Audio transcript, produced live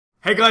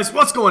Hey guys,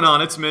 what's going on?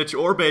 It's Mitch,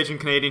 or Bajan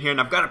Canadian here, and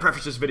I've got to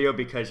preface this video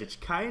because it's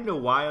kind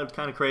of wild,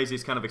 kind of crazy,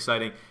 it's kind of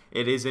exciting.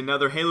 It is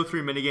another Halo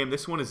 3 minigame.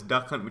 This one is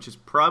Duck Hunt, which is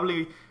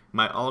probably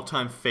my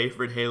all-time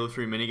favorite Halo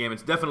 3 minigame.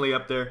 It's definitely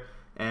up there,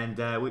 and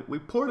we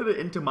ported it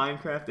into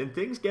Minecraft, and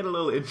things get a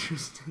little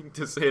interesting,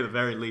 to say the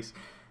very least.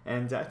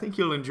 And I think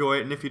you'll enjoy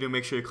it, and if you do,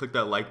 make sure you click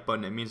that like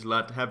button. It means a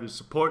lot to have your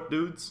support,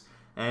 dudes.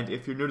 And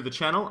if you're new to the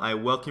channel, I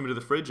welcome you to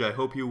the fridge. I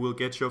hope you will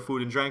get your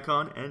food and drink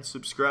on, and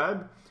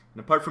subscribe. And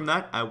apart from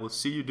that, I will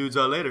see you dudes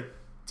all later.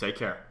 Take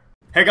care.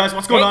 Hey guys,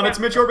 what's going on? It's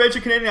Mitch, or Bajan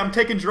Canadian. I'm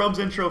taking Jerome's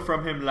intro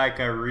from him like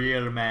a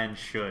real man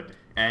should.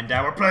 And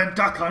we're playing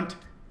Duck Hunt.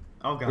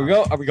 Oh god.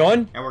 Are we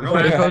going? Yeah, we're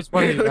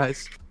going.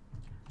 Guys.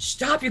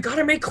 Stop! You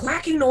gotta make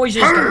quacking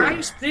noises,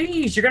 guys.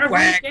 Please, you're gonna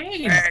win the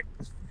game.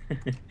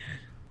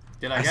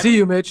 Did I see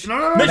you, Mitch.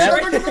 No. Mitch,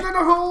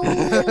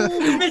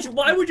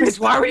 why would you? Mitch,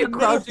 why were you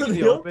crouching in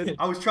the open?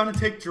 I was trying to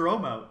take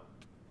Jerome out.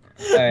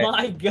 Right.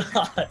 My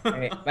god.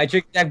 Right. My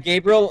trick is to have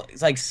Gabriel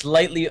is like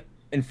slightly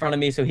in front of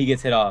me so he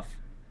gets hit off.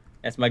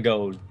 That's my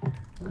goal.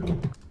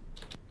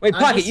 Wait,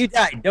 Pocket, you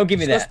died. Don't give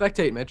me that. Go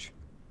spectate, Mitch.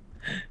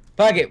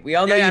 Pocket, we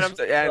all know you.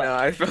 Yeah, I know.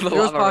 I feel the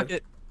Here's lava.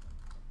 Pocket.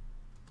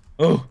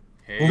 Oh.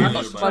 Hey, I'm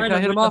everybody. just trying to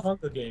hit win him the off.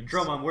 Hunger Games.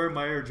 Jerome, I'm wearing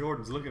my Air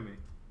Jordans. Look at me.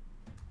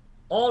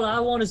 All I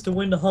want is to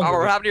win the Hunger Oh, we're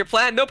Games. having your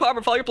plan. No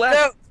problem. Follow your plan.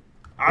 No.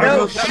 I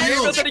will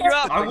Gabriel's shield. setting you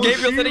up. I will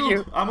Gabriel's setting you.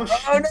 shield. I'm a Oh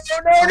shield.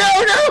 no!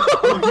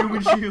 I'm a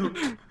human shield.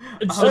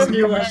 It's I'm just a me.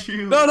 human left.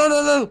 shield.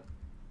 No!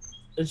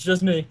 It's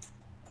just me.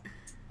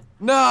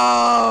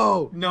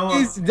 No! No.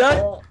 He's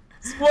done.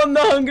 He's won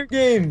the Hunger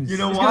Games. You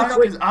know He's why?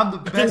 gonna- Because I'm the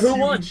best who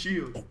human won?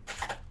 shield.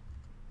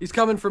 He's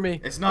coming for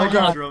me. It's not Oh, you,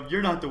 God. Jerome.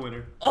 You're not the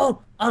winner.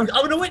 Oh, I'm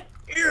gonna win.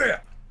 Yeah.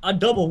 I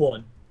double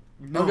won.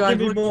 No. Oh, God.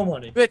 Give me more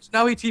money. Mitch,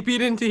 now he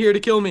TP'd into here to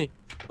kill me.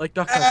 Like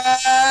Duck Hunt.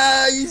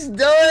 Ah, he's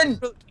done.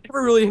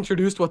 Never really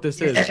introduced what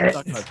this is.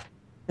 Duck Hunt.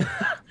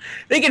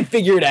 They can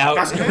figure it out.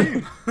 That's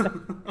game.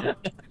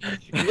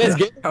 You guys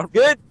good?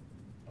 Good?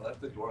 I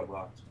left the door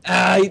locked.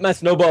 Ah, eat my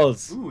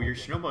snowballs. Ooh, your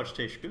snowballs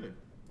taste good.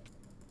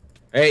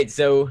 Alright,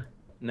 so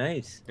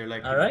nice. They're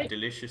like All right.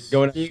 delicious.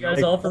 Going- See you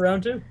guys all for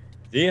round 2.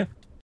 See ya.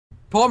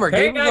 Palmer,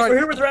 Hey get guys, we're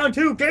here with round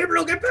 2.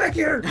 Gabriel, get back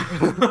here.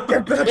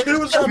 Get back here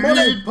with some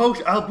money. Speed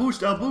post. I'll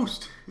boost. I'll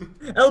boost.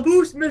 I'll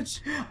boost,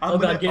 Mitch. I'm Oh,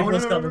 gonna, God,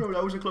 Gabriel's no, coming.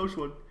 that was a close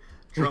one.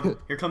 Drum.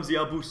 Here comes the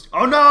I'll boost.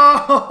 Oh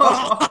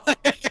no!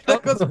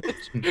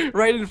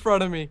 right in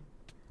front of me.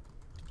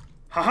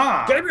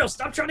 Haha! Gabriel,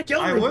 stop trying to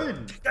kill me. I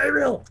win.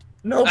 Gabriel,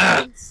 no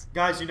points.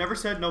 Guys, you never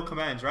said no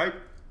commands, right?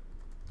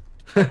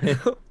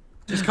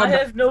 Just I come back.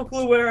 have no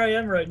clue where I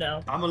am right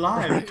now. I'm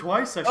alive.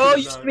 Twice I should Oh, have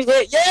you done should be it.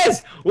 hit.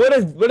 Yes!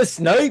 What a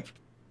snipe!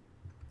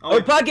 Oh,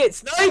 Oh, Pocket,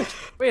 sniped!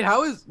 Wait,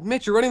 how is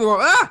Mitch? You're running the wrong.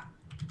 Ah!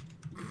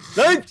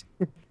 Sniped!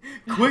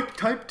 quick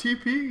type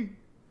TP.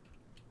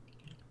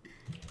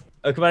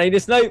 Oh, come on, I need a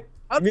snipe.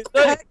 How Give me the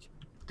a snipe. heck?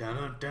 Dun,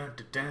 dun, dun,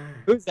 dun.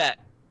 Who's that?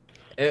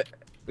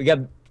 We got.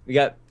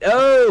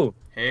 Oh!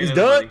 Hey, He's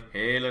little done. buddy.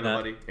 Hey, little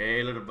buddy.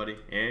 Hey, little buddy.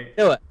 Hey. You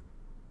know what?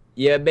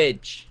 Yeah,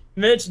 bitch.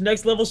 Mitch,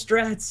 next level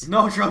strats.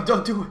 No, Drum,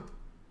 don't do it.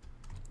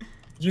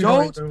 You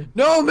know Don't. it.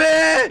 No,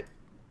 man!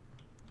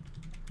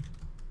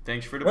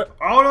 Thanks for the. What?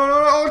 Oh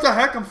no! What the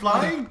heck? I'm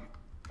flying.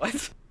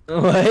 What?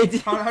 What?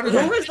 How did Who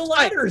that? has the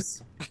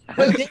ladders?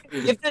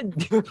 You have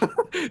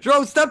to-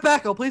 Jerome, step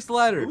back. I'll place the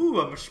ladder. Ooh,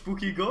 I'm a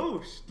spooky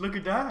ghost. Look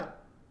at that.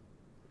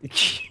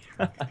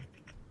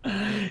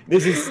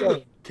 This is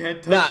so.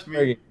 Can't Nah, touch me.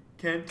 okay.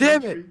 Can't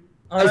Damn touch it. me.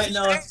 All right,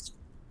 Noah.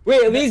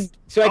 Wait, at least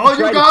so I Oh, can you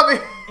try got me.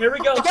 Here we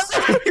go.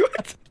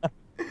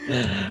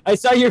 to... I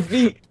saw your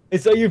feet. I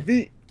saw your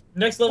feet.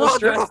 Next level Oh,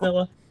 strats, no.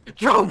 Noah.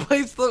 Jerome,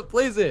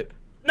 place it.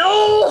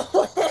 No!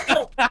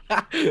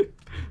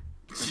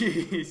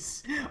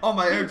 Jeez. Oh,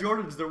 my Air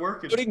Jordans, they're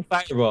working. Shooting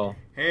fireball.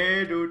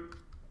 Hey, dude.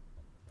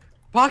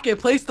 Pocket,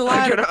 place the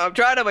ladder. I'm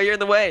trying to, but you're in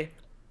the way.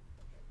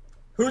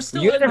 Who's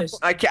still You in gotta- this?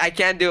 I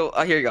can't do it.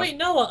 Oh, here you go. Wait,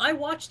 Noah, I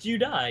watched you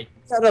die.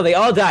 No, they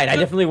all died. I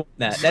definitely won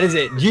that. That is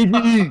it.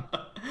 GG.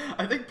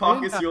 I think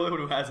Pocket's the only one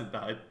who hasn't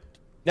died.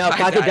 No, I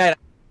Pocket died. died.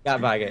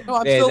 Got Pocket. No,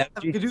 I'm Yeah, still. that-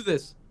 I can do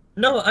this.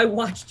 Noah, I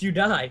watched you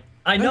die.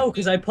 I know,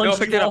 because I No, punched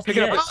pick you it up. off Pick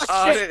the it edge. up.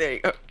 Oh, shit. There you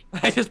go.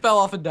 I just fell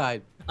off and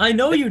died. I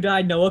know you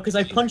died, Noah, because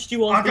I punched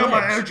you I off the got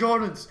my Air edge.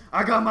 Jordans.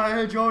 I got my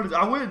Air Jordans.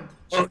 I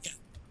win.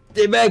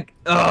 Stay back.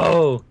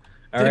 Oh.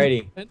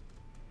 Alrighty.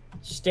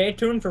 Stay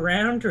tuned for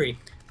round 3.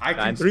 I'm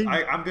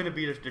 9-3. gonna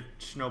be the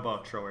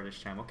snowball thrower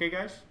this time. Okay,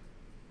 guys.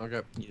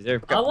 Okay. Yes,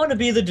 sir. I want to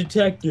be the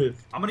detective.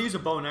 I'm gonna use a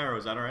bow and arrow.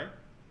 Is that alright?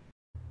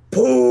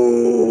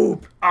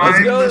 Poop!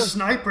 I'm go. the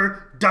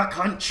sniper, duck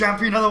hunt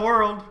champion of the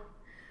world.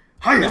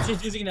 Hiya! Mitch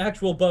is using an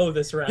actual bow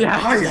this round. Yeah,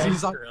 Hiya.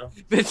 he's on.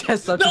 Mitch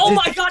has such. No, oh a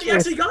my god, he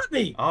actually got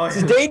me! Oh, This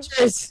is yeah.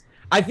 dangerous.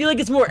 I feel like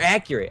it's more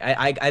accurate.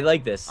 I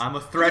like this. I'm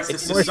a threat to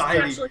It's more- society.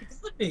 Actually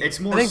got me. It's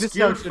I more think this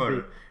sound should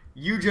skillful.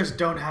 You just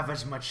don't have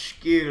as much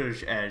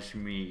skills as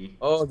me.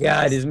 Oh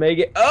god, is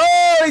Megan?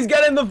 Oh, he's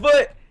got in the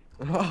foot.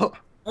 Oh,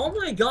 Oh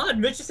my god,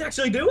 Mitch is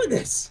actually doing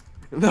this!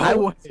 I no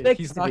would way. expect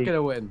He's to not be.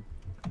 gonna win.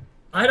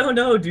 I don't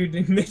know,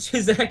 dude. Mitch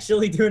is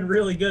actually doing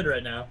really good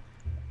right now.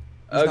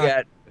 Oh not-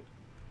 god.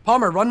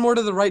 Palmer, run more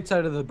to the right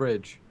side of the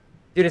bridge.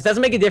 Dude, it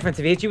doesn't make a difference.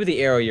 If he hits you with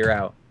the arrow, you're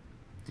out.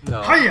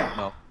 No. Hiya!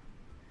 No.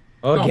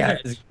 Oh, Oh, yeah.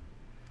 Mitch.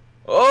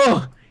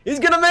 Oh, he's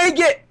gonna make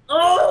it!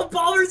 Oh,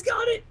 Baller's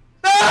got it.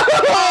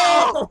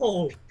 No!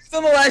 Oh, He's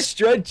on the last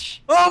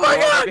stretch. Oh my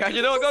god! Yeah,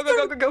 you know, go, go,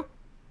 go, go, go.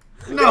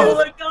 oh No!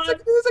 my God.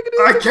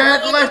 I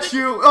can't let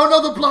you! Oh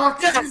no, the block!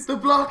 The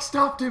block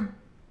stopped him!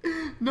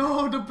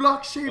 No, the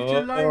block saved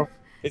your life!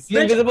 It's the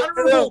Mitch, invisible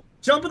honorable. arrow.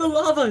 Jump in the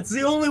lava. It's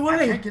the only I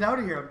way. can't get out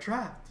of here, I'm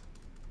trapped.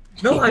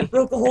 No, I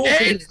broke a hole.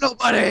 Hey,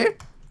 nobody!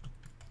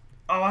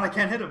 Oh, and I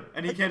can't hit him,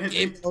 and he can't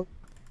hit me.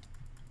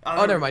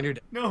 Oh, never mind, you're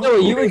dead. No, No,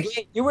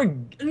 you were.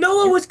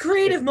 Noah was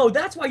creative mode.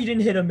 That's why you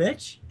didn't hit him,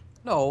 Mitch.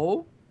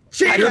 No.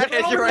 I can't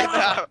hit you right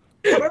now.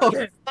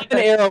 Perfect. An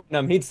arrow in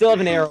him. He'd still have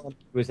an arrow when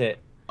he was hit.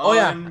 Oh,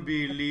 yeah.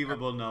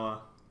 Unbelievable,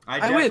 Noah.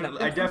 I win.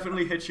 I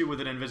definitely hit you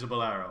with an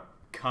invisible arrow.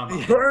 Come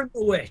on. Burn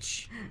the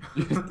witch.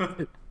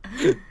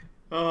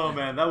 Oh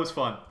man, that was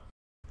fun.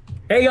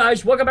 Hey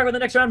guys, welcome back with the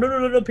next round.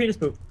 No, penis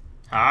poop.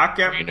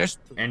 Okay.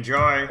 Enjoy.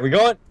 Are we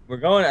going? We're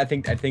going. I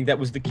think that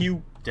was the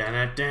cue.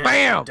 Bam!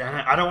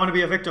 I don't want to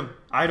be a victim.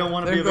 I don't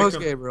want to There be a goes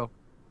victim. Gabriel.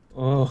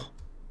 Oh.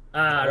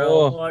 I don't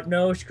Oh. want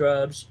no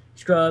scrubs.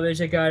 Scrub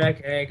is a guy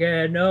that can't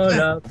get no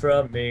love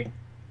from me.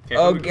 Okay,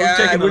 Oh, who's God,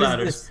 taking the what is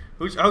ladders?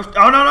 this? Oh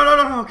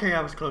no. Okay,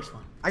 I was close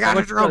one. I got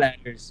it, Jerome.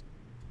 ladders.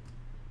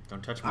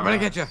 Don't touch my I'm gonna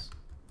get you. ladders.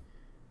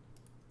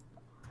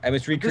 I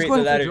must Just recreate the going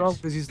for ladders. Jerome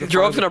because he's the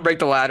Jerome's farthest. gonna break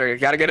the ladder. You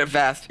gotta get it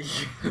fast.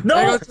 No,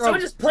 There goes someone Trump.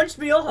 just punched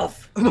me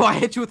off. No, I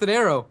hit you with an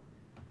arrow.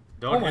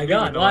 Don't Oh my hit me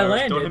God, with well, I no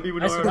arrows. Don't landed. hit me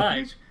with I no arrows,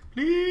 survived.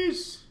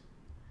 please.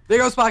 There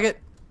goes Pocket.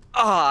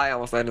 Oh, I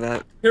almost landed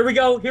that. Here we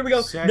go.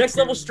 Please. Next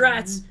level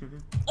strats.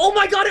 Oh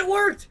my God, it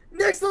worked.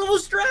 Next level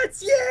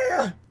strats.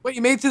 Yeah. Wait,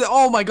 you made it to the.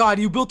 Oh my god,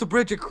 you built a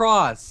bridge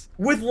across.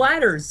 With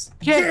ladders.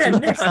 Can't Yeah, do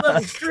next that.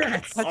 level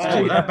strats.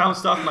 Oh, that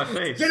bounced off my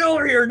face. Get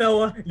over here,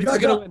 Noah. You You're gotta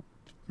gonna go. win.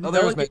 Oh,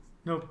 there was me.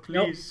 No,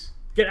 please.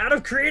 Get out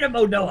of creative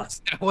mode, Noah.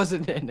 I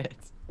wasn't in it.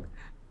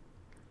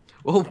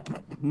 Well,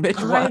 Mitch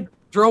I- won.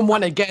 Jerome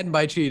won again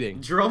by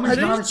cheating. Jerome I is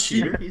not a didn't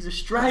cheater. cheat. He's a I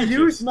strategist.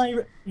 used my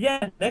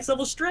next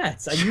level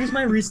strats. I used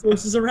my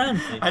resources around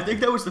me. I think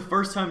that was the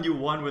first time you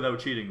won without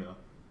cheating, though.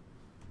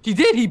 He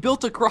did. He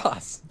built a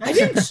cross. I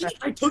didn't cheat.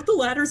 I took the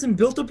ladders and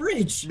built a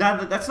bridge.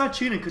 That's not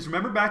cheating, because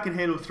remember back in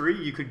Halo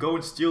 3, you could go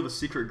and steal the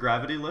secret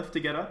gravity lift to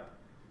get up?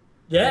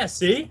 Yeah,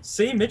 see,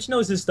 Mitch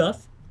knows his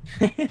stuff.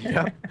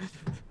 Yeah.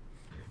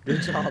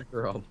 Good job,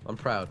 Jerome. I'm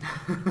proud.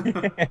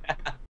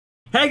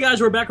 Hey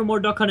guys, we're back with more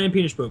Duck Hunt and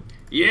Penis Poop.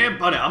 Yeah,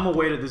 buddy, I'm gonna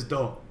wait at this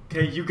door.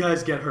 Okay, you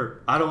guys get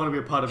hurt. I don't want to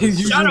be a part of He's this.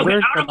 using Shadow, get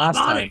word out from of my last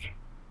body. time.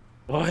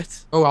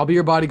 What? Oh, I'll be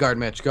your bodyguard,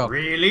 Mitch. Go.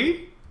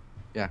 Really?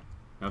 Yeah.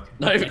 Okay.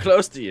 Not even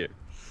close to you.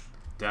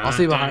 I'll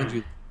stay behind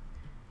you.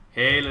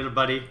 Hey, little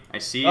buddy. I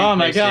see you. Oh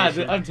my god,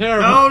 PlayStation. I'm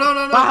terrible.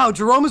 No. Wow,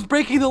 Jerome is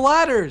breaking the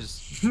ladders.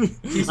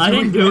 He's I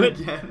didn't doing do that it.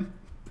 again.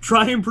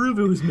 Try and prove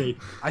it was me.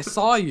 I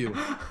saw you.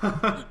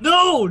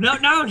 No,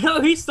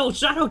 he stole.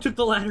 Shadow took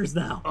the ladders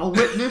now. A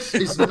witness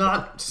is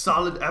not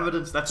solid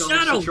evidence. That's only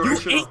Shadow, you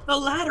situational. ate the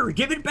ladder.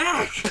 Give it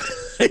back.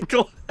 I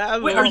don't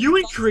have Wait, it. are you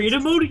in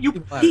creative mode?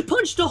 He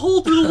punched a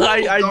hole through the wall.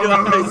 I Go,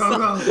 know. go, go,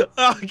 go, go.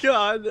 Oh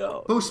god,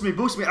 no. Boost me.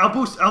 I'll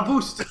boost. I'll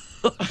boost.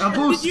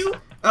 you-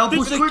 I'll did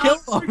boost you quick.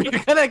 Kill him.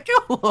 You're gonna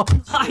kill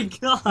him. My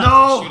God.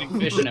 No. Shooting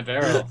fish in a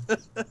barrel.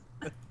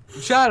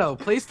 Shadow,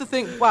 place the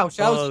thing. Wow,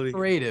 Shadow's Holy-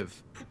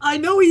 creative. I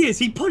know he is.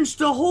 He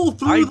punched a hole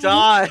through I the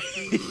died.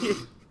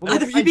 Well,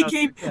 Either he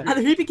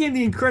became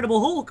the Incredible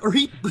Hulk, or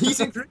he's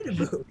in creative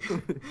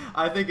mode.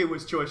 I think it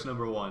was choice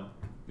number one.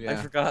 I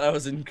Yeah. forgot I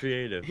was in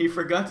creative. He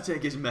forgot to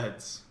take his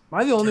meds. Am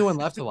I the only one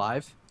left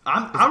alive?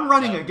 I'm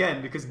running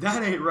again because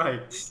that ain't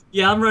right.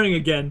 Yeah, I'm running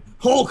again.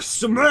 Hulk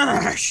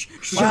smash! Wow,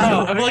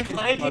 Shadow. I'm like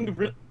lagging.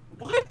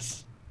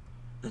 What?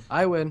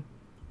 I win.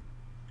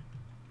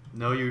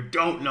 No, you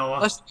don't, Noah.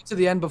 Let's get to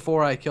the end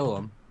before I kill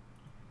him.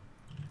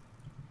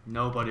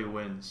 Nobody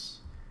wins.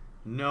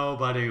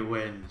 Nobody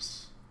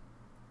wins.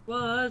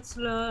 What's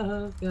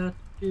love got to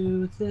do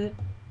with it?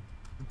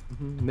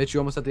 Mitch, you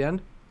almost at the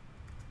end?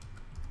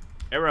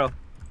 Arrow.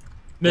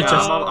 Mitch, Yeah,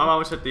 I'm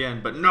almost at the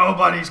end, but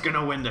nobody's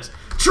gonna win this.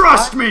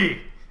 Trust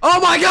me!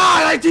 Oh my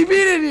god, I TP'd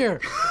in here!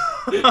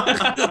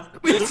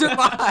 We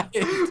survived!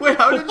 Wait,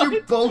 how did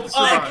you both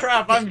Oh survive?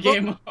 crap, I'm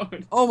game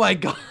mode. Oh my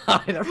god,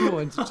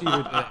 everyone's cheated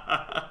today.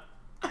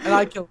 And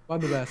I killed him, I'm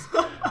the best.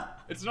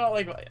 It's not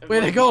like. Way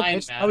to go, mine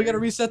Mitch. Now we gotta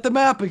matters. reset the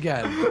map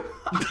again.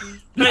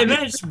 hey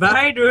Mitch,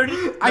 bye, dude.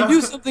 I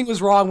knew something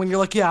was wrong when you're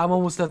like, yeah, I'm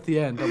almost at the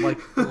end. I'm like,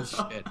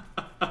 bullshit.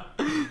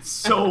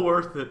 So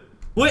worth it.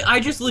 Wait,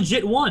 I just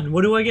legit won.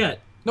 What do I get?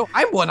 No,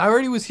 I won. I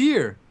already was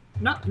here.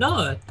 No,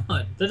 that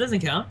doesn't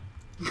count.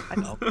 I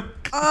know.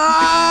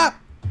 Ah!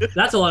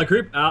 That's a lot of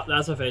creep. Oh,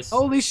 that's my face.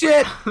 Holy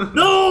shit!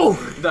 No!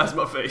 That's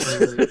my face.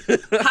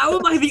 How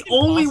am I the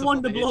only Impossible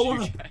one to hit blow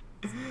you up?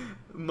 guys.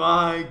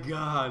 My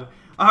God.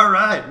 All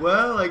right.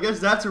 Well, I guess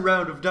that's a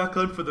round of Duck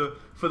Hunt for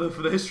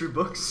the history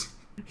books.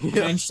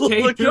 Yeah. And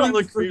stay Look at all the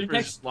tuned for the creepers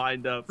next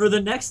lined up. for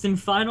the next and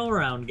final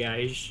round,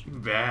 guys.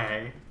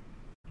 Bye.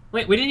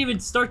 Wait, we didn't even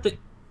start the.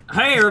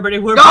 Hey everybody,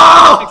 we're No!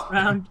 back for the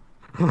next round.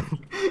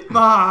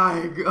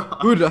 My God.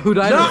 Who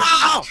died?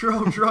 No!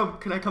 Drum,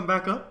 can I come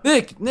back up?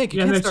 Nick, you Yeah,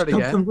 can't Mitch, start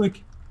come again.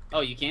 quick. Oh,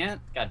 you can't?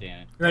 God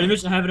damn it. Ready,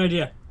 Mitch? I have an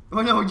idea.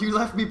 Oh no, you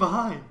left me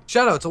behind.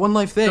 Shadow, it's a one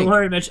life Don't thing.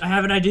 worry, Mitch. I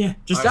have an idea.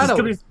 Just Shadow.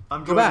 come here.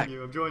 I'm Go back.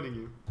 joining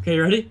you. Okay,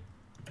 you ready?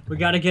 We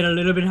gotta get a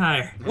little bit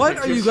higher. What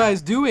are you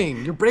guys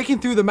doing? You're breaking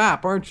through the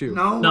map, aren't you?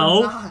 No, No.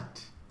 we're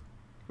not.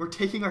 We're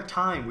taking our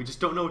time. We just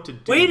don't know what to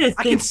do. Wait a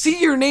I can thing. see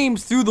your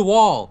names through the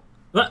wall.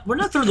 What? We're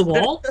not through the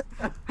wall.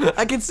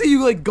 I can see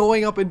you like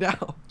going up and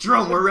down.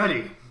 Drum, we're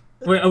ready.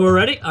 We're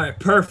ready? Alright,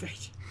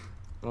 perfect.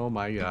 Oh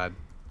my god.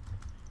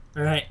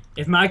 Alright,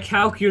 if my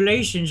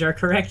calculations are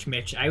correct,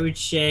 Mitch, I would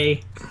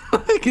say...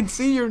 I can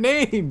see your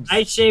names.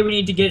 I'd say we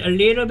need to get a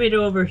little bit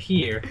over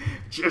here.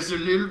 Just a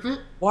little bit.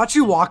 Watch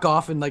you walk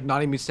off and like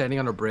not even be standing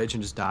on a bridge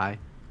and just die.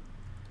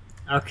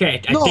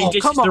 Okay, I No, think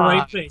this come is the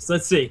right on. place.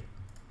 Let's see.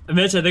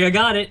 Mitch, I think I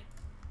got it.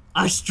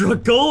 I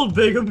struck gold,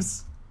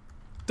 Bigums.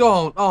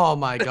 Don't. Oh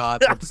my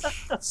god. That's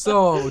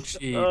so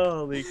cheap.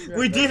 Holy crap.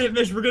 We did it,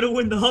 Mitch. We're gonna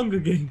win the Hunger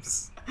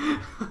Games.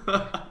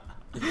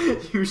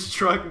 You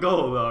struck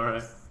gold,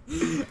 alright.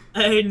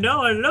 Hey,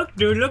 Noah, look,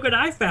 dude. Look what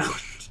I found.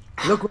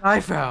 Look what I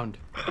found.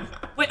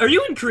 Wait, are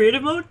you in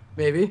creative mode?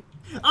 Maybe.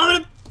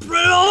 I'm gonna...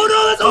 Oh,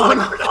 no, that's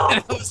all.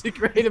 That was a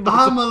great emotion.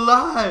 I'm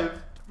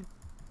alive.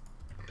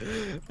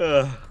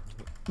 Uh,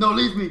 No,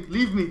 leave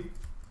me.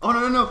 Oh,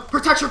 no.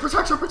 Protection.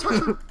 Stop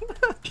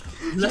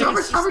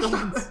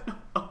it.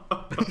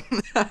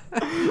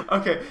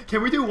 Okay,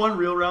 can we do one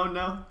real round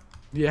now?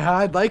 Yeah,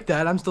 I'd like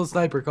that. I'm still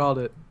sniper. Called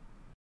it.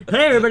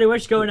 Hey, everybody,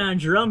 what's going on?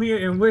 Jerome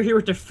here, and we're here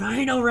with the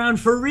final round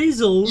for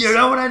Reasons. You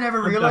know what I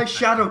never realized?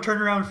 Shadow,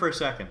 turn around for a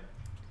second.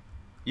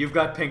 You've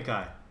got pink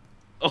eye.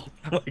 oh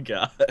my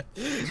god.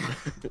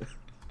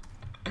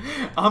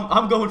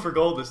 I'm going for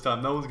gold this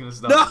time. No one's gonna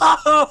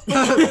stop.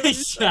 No!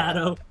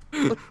 Shadow.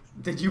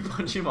 Did you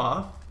punch him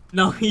off?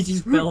 No, he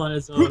just fell on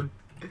his own.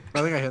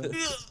 I think I hit it.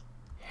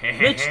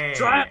 Mitch,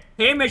 try.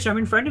 Hey, Mitch, I'm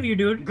in front of you,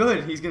 dude.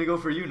 Good, he's gonna go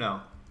for you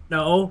now.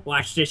 No,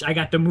 watch this. I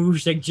got the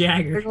moves like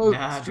Jagger.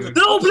 Nah, dude.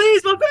 No,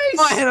 please, my face.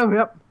 Oh, I hit him.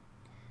 Yep.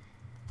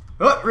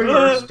 Oh,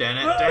 reverse.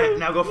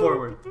 Now go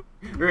forward.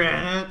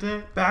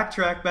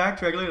 Backtrack.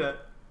 Look at that.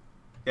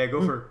 Yeah,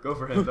 go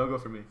for him. Don't go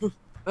for me.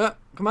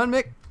 Come on,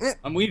 Mick.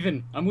 I'm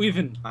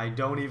weaving. I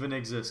don't even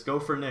exist. Go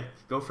for Nick.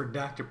 Go for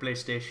Dr.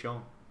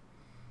 PlayStation.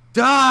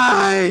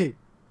 Die.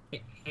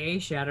 Hey,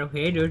 Shadow.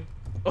 Hey, dude.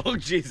 Oh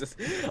Jesus.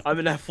 I'm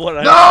in that floor.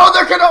 No,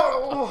 they're gonna.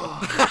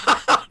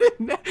 Oh.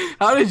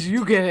 How did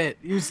you get it?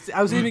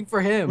 I was aiming for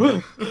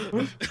him.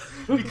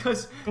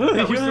 Because Here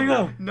we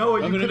go. No,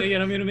 you I'm gonna could've- make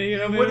it. I'm gonna make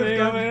it. I'm you gonna would've make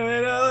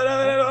it.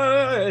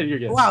 gotten- You're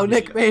good. Wow,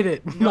 Nick made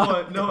it.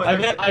 Noah,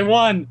 I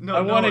won. No,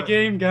 I won a Noah.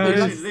 game,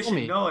 guys. Listen,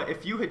 me. Noah,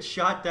 if you had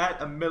shot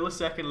that a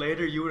millisecond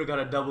later, you would have got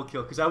a double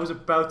kill. Because I was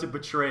about to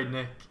betray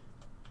Nick.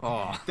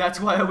 Oh. That's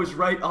why I was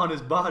right on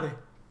his body.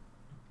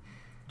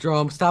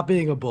 Drum, stop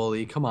being a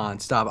bully. Come on,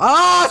 stop.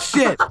 Oh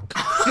shit!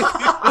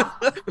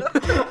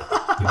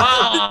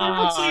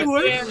 Ah, See,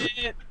 what? damn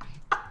it.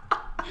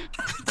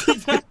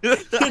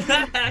 Did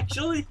that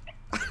actually?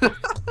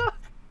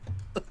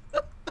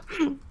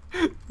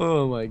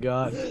 Oh my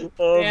god.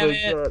 Oh Damn my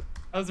it. god.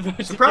 I was about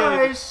to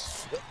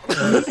Surprise!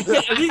 I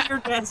think you're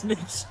fast,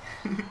 Mitch.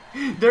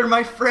 They're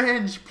my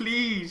friends,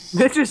 please.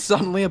 Mitch is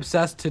suddenly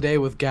obsessed today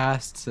with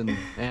ghasts and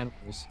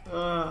animals.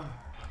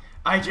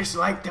 I just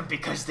like them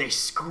because they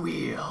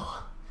squeal.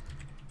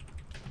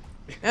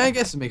 Yeah, I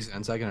guess it makes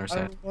sense. I can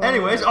understand.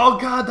 Anyways, oh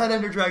god, that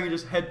Ender Dragon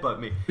just headbutt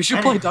me. We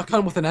should play Duck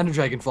Hunt with an Ender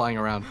Dragon flying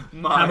around.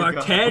 My How about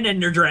god. 10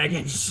 Ender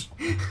Dragons?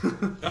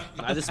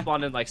 I just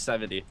spawned in like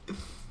 70.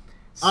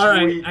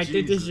 Alright, Sweet I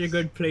think this is a Jesus.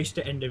 good place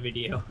to end the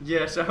video.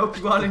 Yes, I hope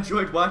you all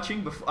enjoyed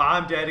watching.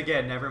 I'm dead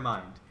again, never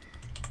mind.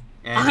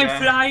 And,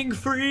 I'm flying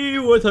free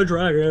with a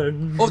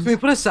dragon. Oh, can we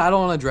put a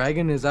saddle on a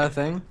dragon? Is that a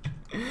thing?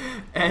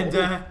 And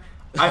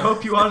I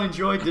hope you all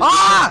enjoyed this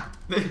Ah!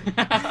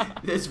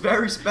 this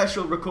very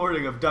special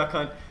recording of Duck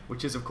Hunt,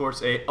 which is of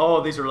course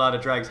oh, these are a lot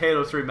of dragons.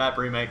 Halo 3 map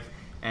remake.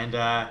 And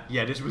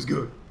yeah, this was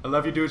good. I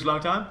love you dudes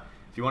long time.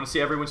 If you want to see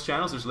everyone's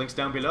channels, there's links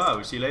down below. I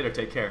will see you later.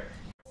 Take care.